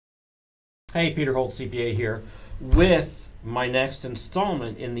Hey, Peter Holtz, CPA here, with my next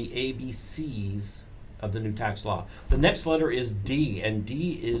installment in the ABCs of the new tax law. The next letter is D, and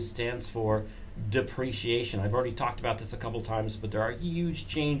stands for depreciation. I've already talked about this a couple times, but there are huge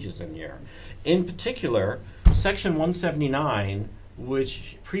changes in here. In particular, Section 179,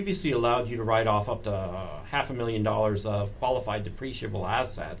 which previously allowed you to write off up to $500,000 of qualified depreciable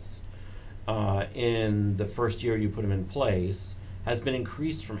assets in the first year you put them in place, has been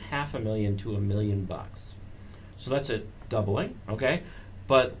increased from $500,000 to $1 million. So that's a doubling, okay?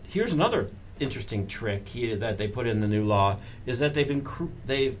 But here's another interesting trick here that they put in the new law, is that they've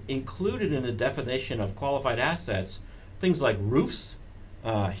included in the definition of qualified assets things like roofs,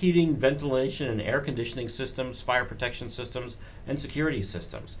 heating, ventilation, and air conditioning systems, fire protection systems, and security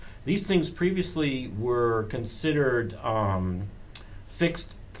systems. These things previously were considered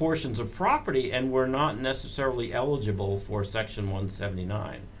fixed portions of property and were not necessarily eligible for Section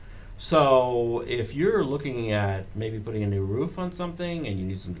 179. So if you're looking at maybe putting a new roof on something and you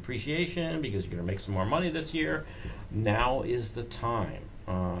need some depreciation because you're going to make some more money this year, now is the time.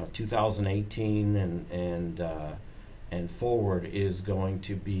 2018 and forward is going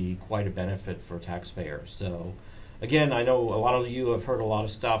to be quite a benefit for taxpayers. So again, I know a lot of you have heard a lot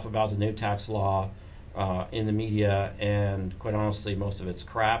of stuff about the new tax law in the media, and quite honestly, most of it's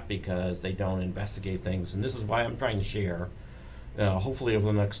crap because they don't investigate things. And this is why I'm trying to share, hopefully over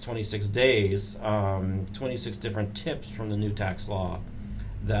the next 26 days, 26 different tips from the new tax law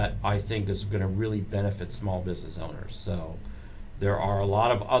that I think is going to really benefit small business owners. So there are a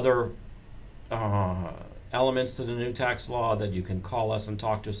lot of other elements to the new tax law that you can call us and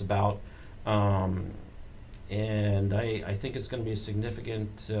talk to us about. And I think it's going to be a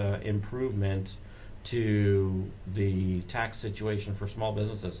significant improvement to the tax situation for small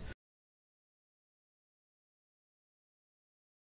businesses.